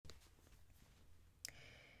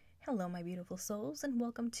Hello, my beautiful souls, and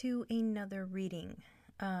welcome to another reading.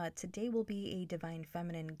 Today will be a Divine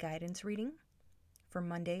Feminine guidance reading for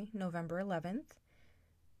Monday, November 11th,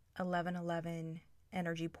 11/11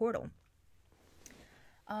 Energy Portal.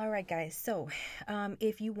 All right, guys, so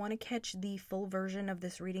if you want to catch the full version of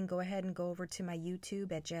this reading, go ahead and go over to my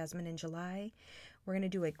YouTube at Jasmine in July. We're going to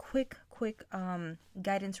do a quick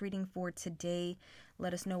guidance reading for today.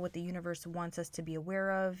 Let us know what the universe wants us to be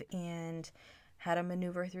aware of and how to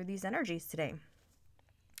maneuver through these energies today.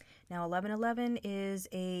 Now, 11/11 is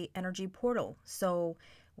a energy portal. So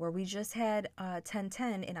where we just had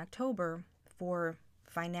 10/10 in October for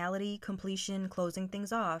finality, completion, closing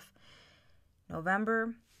things off,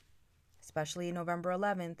 November, especially November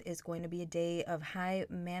 11th, is going to be a day of high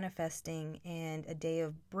manifesting and a day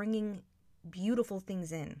of bringing beautiful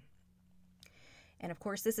things in. And of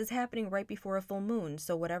course, this is happening right before a full moon.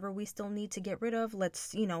 So whatever we still need to get rid of,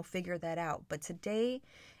 let's, figure that out. But today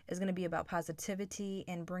is going to be about positivity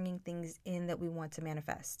and bringing things in that we want to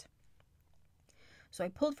manifest. So I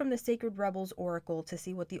pulled from the Sacred Rebels Oracle to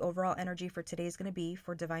see what the overall energy for today is going to be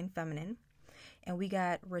for Divine Feminine. And we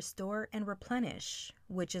got Restore and Replenish,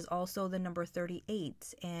 which is also the number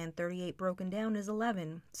 38. And 38 broken down is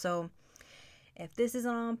 11. So if this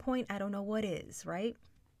isn't on point, I don't know what is, right?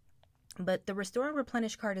 But the Restore and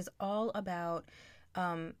Replenish card is all about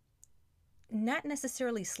not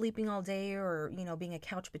necessarily sleeping all day or, being a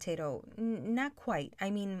couch potato. Not quite. I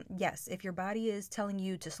mean, yes, if your body is telling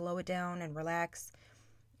you to slow it down and relax,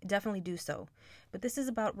 definitely do so. But this is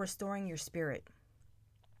about restoring your spirit.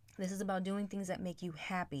 This is about doing things that make you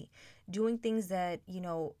happy, doing things that,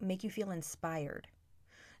 make you feel inspired.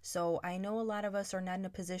 So I know a lot of us are not in a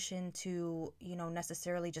position to,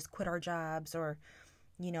 necessarily just quit our jobs or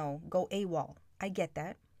go AWOL. I get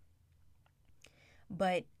that.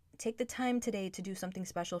 But take the time today to do something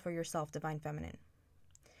special for yourself, Divine Feminine.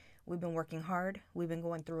 We've been working hard. We've been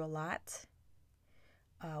going through a lot.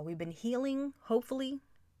 We've been healing, hopefully,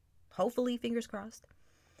 fingers crossed.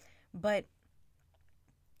 But,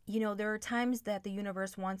 there are times that the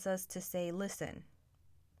universe wants us to say, listen,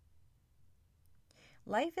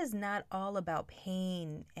 life is not all about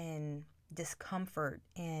pain and discomfort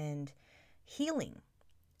and healing.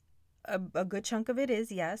 A good chunk of it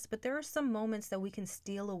is, yes, but there are some moments that we can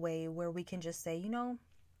steal away where we can just say,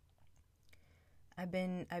 I've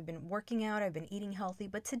been working out, I've been eating healthy,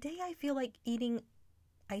 but today I feel like eating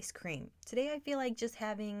ice cream. Today I feel like just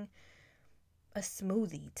having a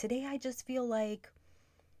smoothie. Today I just feel like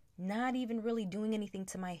not even really doing anything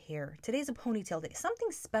to my hair. Today's a ponytail day.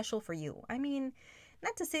 Something special for you. I mean,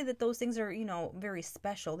 not to say that those things are, very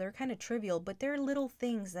special. They're kind of trivial, but they're little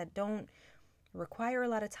things that don't require a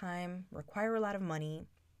lot of time, require a lot of money.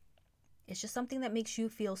 It's just something that makes you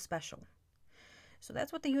feel special. So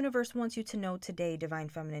that's what the universe wants you to know today, Divine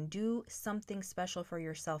Feminine. Do something special for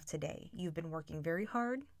yourself today. You've been working very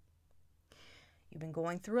hard. You've been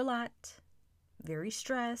going through a lot, very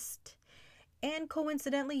stressed. And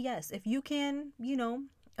coincidentally, yes, if you can,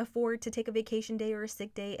 afford to take a vacation day or a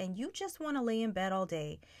sick day and you just want to lay in bed all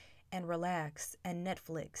day and relax and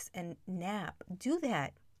Netflix and nap, do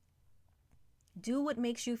that. Do what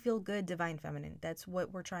makes you feel good, Divine Feminine. That's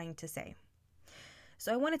what we're trying to say.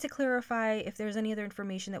 So I wanted to clarify if there's any other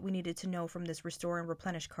information that we needed to know from this Restore and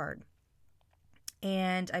Replenish card.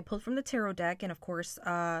 And I pulled from the tarot deck, and of course,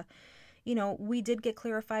 we did get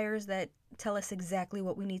clarifiers that tell us exactly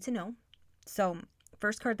what we need to know. So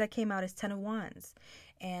first card that came out is Ten of Wands.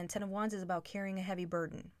 And Ten of Wands is about carrying a heavy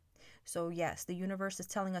burden. So yes, the universe is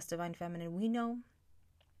telling us, Divine Feminine, we know,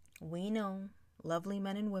 lovely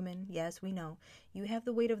men and women, yes, we know. You have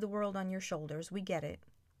the weight of the world on your shoulders. We get it.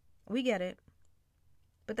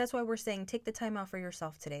 But that's why we're saying take the time out for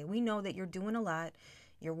yourself today. We know that you're doing a lot.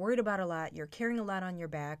 You're worried about a lot. You're carrying a lot on your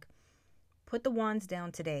back. Put the wands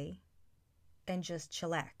down today and just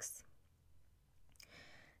chillax.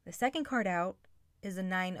 The second card out is the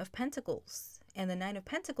Nine of Pentacles. And the Nine of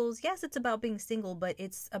Pentacles, yes, it's about being single, but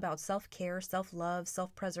it's about self-care, self-love,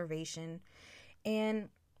 self-preservation. And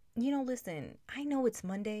listen, I know it's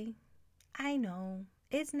Monday. I know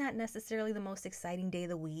it's not necessarily the most exciting day of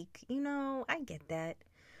the week. I get that.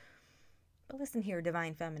 But listen here,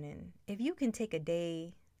 Divine Feminine. If you can take a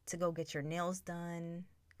day to go get your nails done,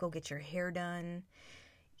 go get your hair done,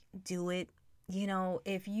 do it.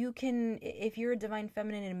 If you're a Divine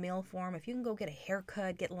Feminine in male form, if you can go get a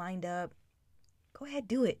haircut, get lined up, go ahead,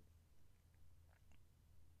 do it.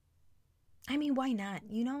 I mean, why not?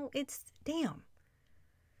 It's damn.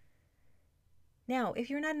 Now, if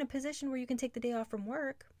you're not in a position where you can take the day off from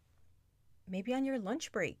work, maybe on your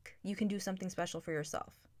lunch break, you can do something special for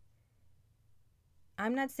yourself.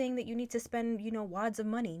 I'm not saying that you need to spend, wads of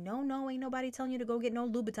money. No, ain't nobody telling you to go get no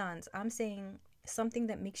Louboutins. I'm saying something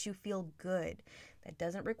that makes you feel good, that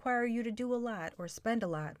doesn't require you to do a lot or spend a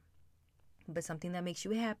lot, but something that makes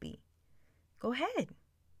you happy. Go ahead.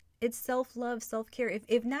 It's self-love, self-care.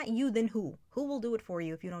 If not you, then who? Who will do it for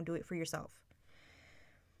you if you don't do it for yourself?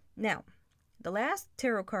 Now, the last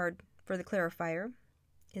tarot card for the clarifier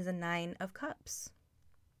is a 9 of Cups.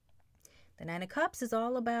 The 9 of Cups is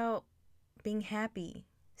all about being happy,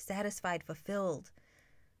 satisfied, fulfilled.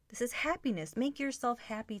 This is happiness. Make yourself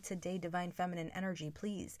happy today, Divine Feminine energy,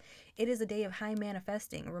 please. It is a day of high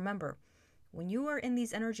manifesting. Remember, when you are in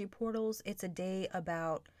these energy portals, it's a day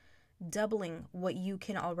about doubling what you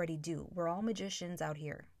can already do. We're all magicians out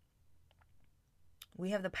here. We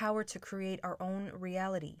have the power to create our own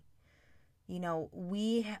reality.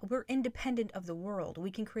 We're independent of the world. We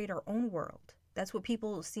can create our own world. That's what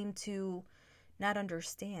people seem to not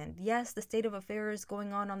understand. Yes, the state of affairs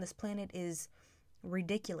going on this planet is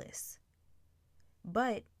ridiculous.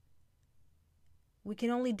 But we can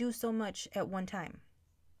only do so much at one time.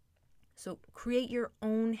 So create your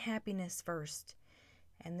own happiness first,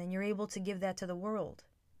 and then you're able to give that to the world.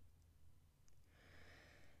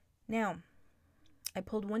 Now, I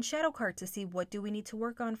pulled one shadow card to see what do we need to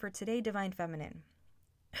work on for today, Divine Feminine.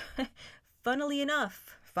 Funnily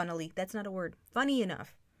enough, that's not a word. Funny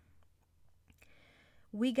enough,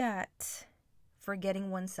 we got forgetting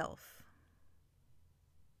oneself.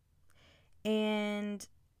 And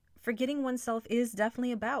forgetting oneself is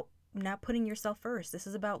definitely about not putting yourself first. This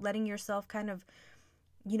is about letting yourself kind of,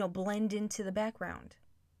 blend into the background.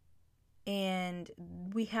 And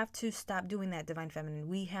we have to stop doing that, Divine Feminine.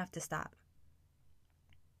 We have to stop.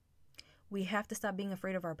 We have to stop being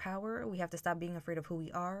afraid of our power. We have to stop being afraid of who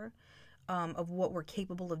we are, of what we're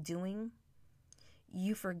capable of doing.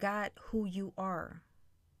 You forgot who you are.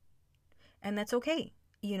 And that's okay.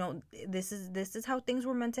 This is how things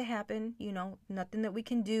were meant to happen. Nothing that we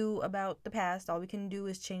can do about the past. All we can do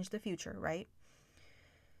is change the future, right?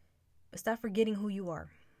 But stop forgetting who you are.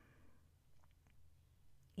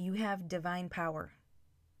 You have divine power.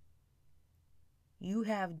 You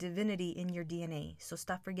have divinity in your DNA. So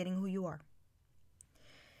stop forgetting who you are.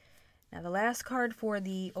 Now, the last card for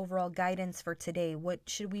the overall guidance for today. What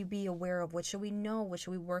should we be aware of? What should we know? What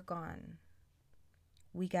should we work on?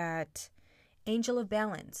 We got Angel of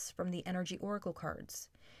Balance from the Energy Oracle cards.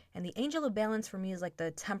 And the Angel of Balance for me is like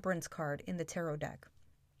the Temperance card in the tarot deck.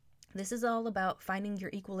 This is all about finding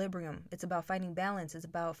your equilibrium. It's about finding balance. It's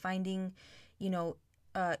about finding,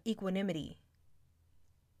 equanimity.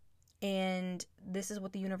 And this is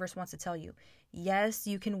what the universe wants to tell you. Yes,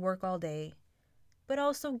 you can work all day, but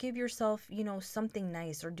also give yourself, something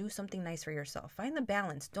nice, or do something nice for yourself. Find the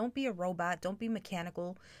balance. Don't be a robot. Don't be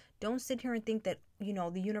mechanical. Don't sit here and think that,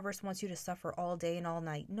 the universe wants you to suffer all day and all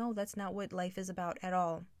night. No, that's not what life is about at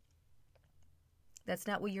all. That's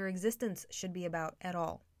not what your existence should be about at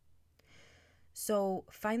all. So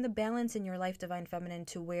find the balance in your life, Divine Feminine,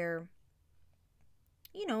 to where,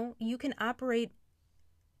 you can operate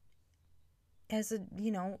as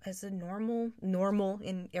a normal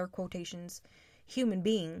in air quotations, human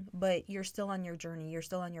being, but you're still on your journey. You're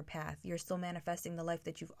still on your path. You're still manifesting the life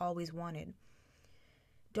that you've always wanted.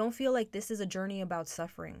 Don't feel like this is a journey about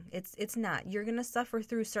suffering. It's not. You're going to suffer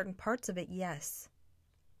through certain parts of it, yes.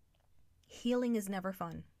 Healing is never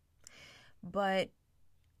fun. But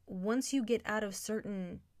once you get out of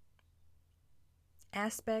certain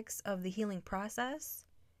aspects of the healing process,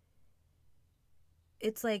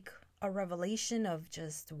 it's like a revelation of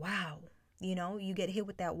just wow. You get hit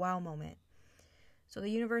with that wow moment. So the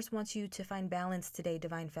universe wants you to find balance today,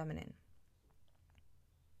 Divine Feminine.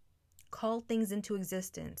 Call things into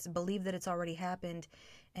existence. Believe that it's already happened,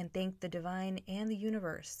 and thank the divine and the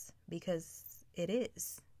universe, because it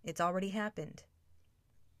is. It's already happened.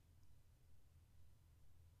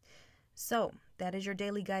 So that is your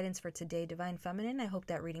daily guidance for today, Divine Feminine. I hope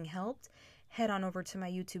that reading helped. Head on over to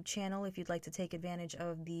my YouTube channel if you'd like to take advantage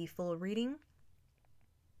of the full reading.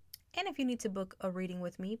 And if you need to book a reading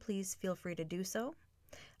with me, please feel free to do so.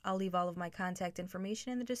 I'll leave all of my contact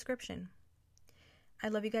information in the description. I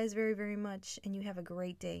love you guys very, very much, and you have a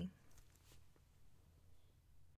great day.